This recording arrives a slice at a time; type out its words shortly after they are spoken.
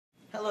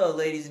Hello,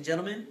 ladies and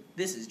gentlemen.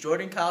 This is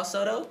Jordan Kyle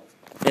Soto.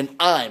 And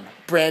I'm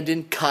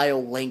Brandon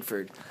Kyle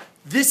Langford.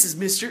 This is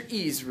Mr.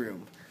 E's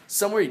room,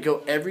 somewhere you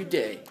go every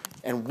day.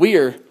 And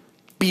we're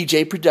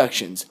BJ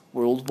Productions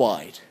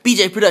Worldwide.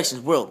 BJ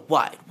Productions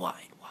Worldwide, wide.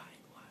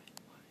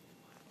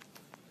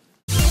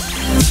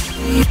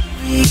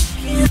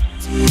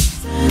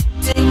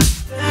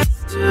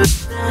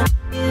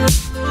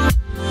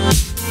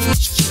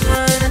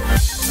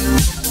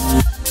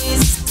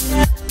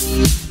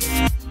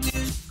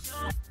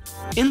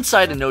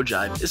 Inside an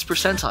ogive is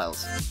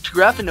percentiles. To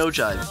graph an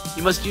ogive,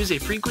 you must use a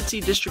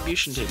frequency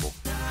distribution table.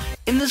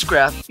 In this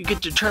graph, you can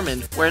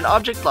determine where an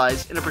object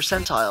lies in a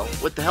percentile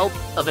with the help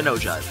of an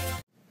ogive.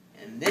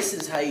 And this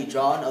is how you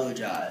draw an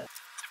ogive.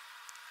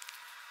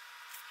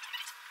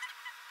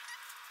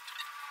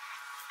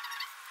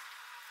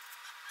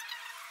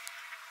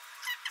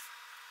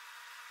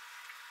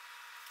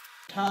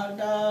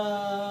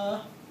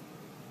 Ta-da!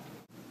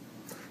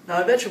 Now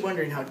I bet you're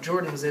wondering how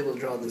Jordan was able to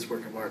draw this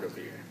work of art over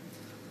here.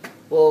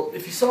 Well,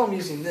 if you saw him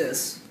using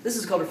this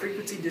is called a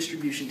frequency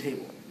distribution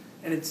table.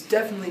 And it's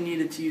definitely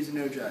needed to use an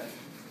ogive.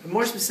 And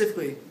more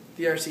specifically,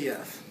 the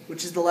RCF,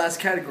 which is the last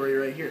category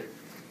right here.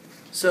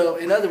 So,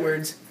 in other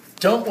words,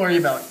 don't worry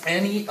about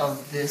any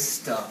of this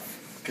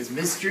stuff, because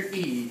Mr.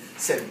 E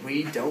said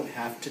we don't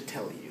have to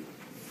tell you.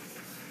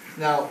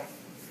 Now,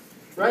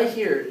 right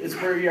here is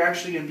where you're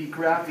actually going to be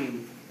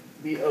graphing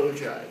the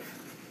ogive.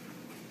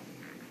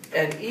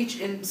 And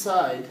each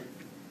inside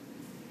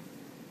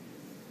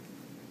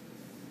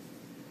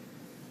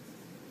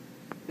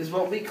is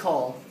what we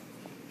call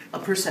a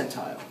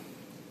percentile,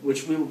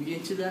 which we will get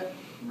into that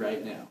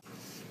right now.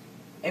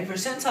 A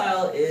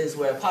percentile is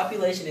where a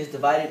population is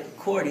divided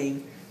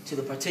according to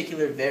the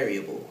particular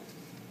variable.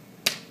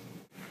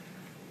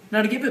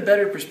 Now, to give a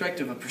better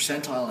perspective of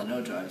percentile and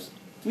ogives,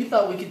 we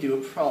thought we could do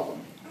a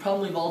problem. A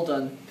problem we've all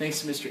done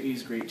thanks to Mr.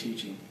 E's great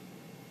teaching.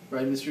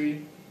 Right, Mr.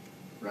 E?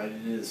 Right,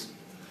 it is.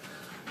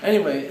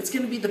 Anyway, it's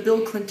going to be the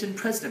Bill Clinton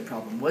president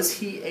problem. Was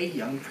he a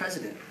young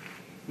president?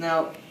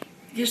 Now,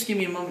 just give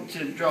me a moment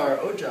to draw our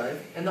ogive,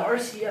 and the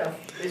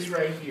RCF is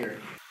right here.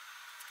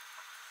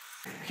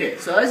 Okay,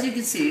 so as you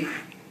can see,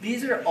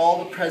 these are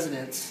all the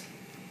presidents,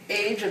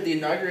 age of the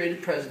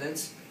inaugurated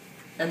presidents,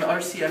 and the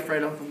RCF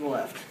right off on the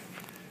left.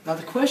 Now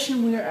the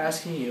question we are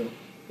asking you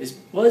is,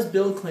 was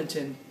Bill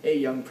Clinton a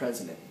young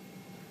president?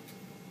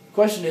 The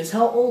question is,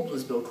 how old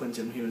was Bill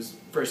Clinton when he was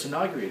first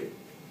inaugurated?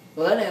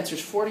 Well, that answer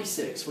is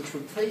 46, which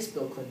would place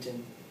Bill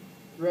Clinton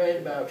right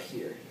about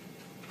here.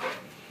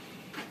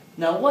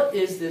 Now, what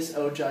is this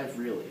ogive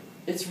really?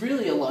 It's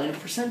really a line of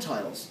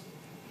percentiles.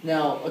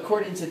 Now,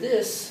 according to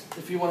this,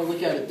 if you want to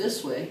look at it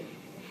this way,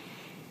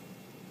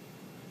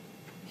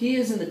 he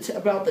is in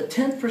about the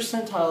 10th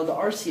percentile of the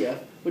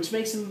RCF, which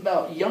makes him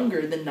about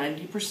younger than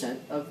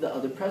 90% of the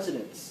other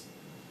presidents.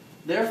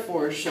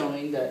 Therefore,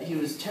 showing that he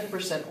was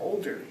 10%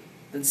 older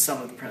than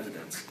some of the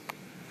presidents.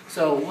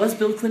 So, was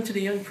Bill Clinton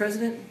a young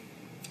president?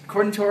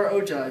 According to our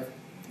ogive,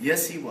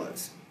 yes, he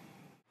was.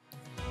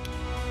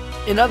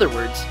 In other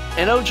words,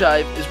 an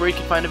ogive is where you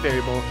can find a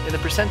variable in the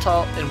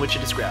percentile in which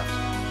it is graphed.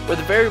 Where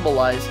the variable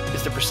lies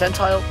is the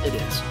percentile it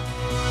is.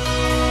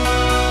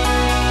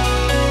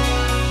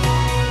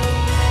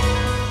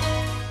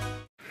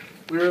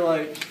 We were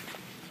like,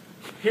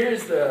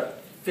 here's the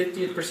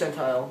 50th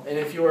percentile, and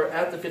if you are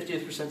at the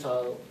 50th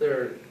percentile,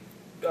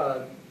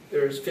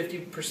 there's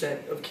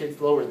 50% of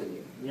kids lower than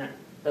you. Yeah.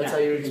 That's how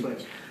you explain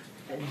it.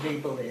 And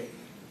label it.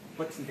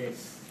 What's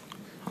this?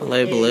 I'll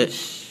label it.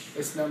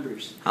 It's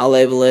numbers. I'll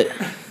label it.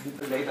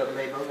 Label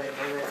it.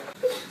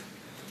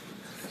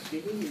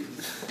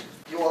 Jeez.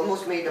 You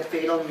almost made a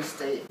fatal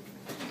mistake.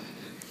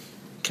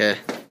 Okay.